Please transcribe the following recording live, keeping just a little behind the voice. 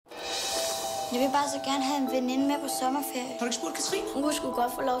Jeg vil bare så gerne have en veninde med på sommerferie. Har du ikke spurgt Katrine? Hun skulle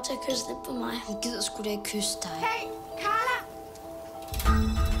godt få lov til at kysse lidt på mig. Hun gider sgu da ikke kysse dig. Hey, Karla!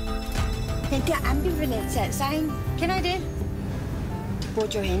 Den der ambivalens altså, ikke? Kender I det? Det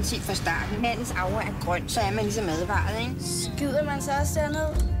burde jo hensyn fra starten. Mandens aura er grøn, så er man ligesom advaret, ikke? Skyder man så også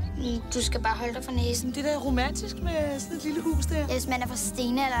dernede? Du skal bare holde dig for næsen. Det der er romantisk med sådan et lille hus der. Ja, hvis man er fra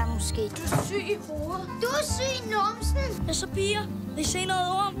stenalderen måske. Du er syg i hovedet. Du er syg i numsen. Ja, så piger. Vil I se noget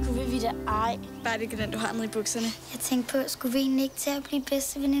om? Du vil vi da ej. Bare det ikke den, du har nede i bukserne. Jeg tænkte på, skulle vi egentlig ikke til at blive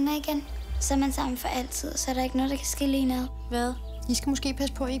bedste veninder igen? Så er man sammen for altid, så er der ikke noget, der kan skille en ad. Hvad? I skal måske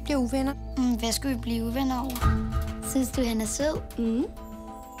passe på, at I ikke bliver uvenner. Hvad skulle vi blive uvenner over? Synes du, han er sød?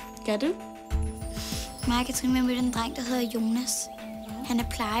 Gør du? Mig og Katrine har mødt en dreng, der hedder Jonas. Han er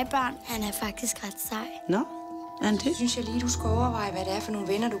plejebarn. Han er faktisk ret sej. Nå, er han det? Synes jeg lige, du skal overveje, hvad det er for nogle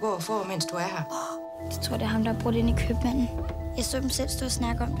venner, du går og får, mens du er her. Jeg tror, det er ham, der er brudt ind i købmanden. Jeg så dem selv stå og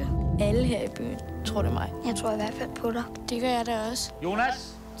snakke om det. Alle her i byen. Tror det mig? Jeg tror i hvert fald på dig. Det gør jeg da også.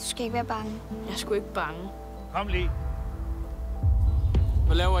 Jonas, Du skal ikke være bange. Jeg er sgu ikke bange. kom lige.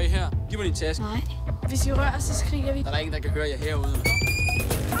 Hvad laver I her? Giv mig din taske. Nej. Hvis I rører, så skriger vi. Der er ingen, der kan høre jer herude.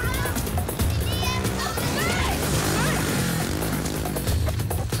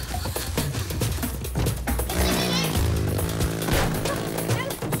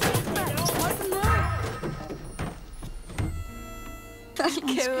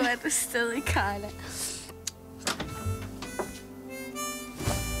 Kæft, hvor er du stadig, Karla.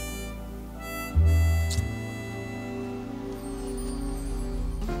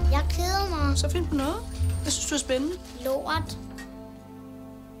 Jeg keder mig. Så find på noget. Jeg synes, du er spændende. Lort.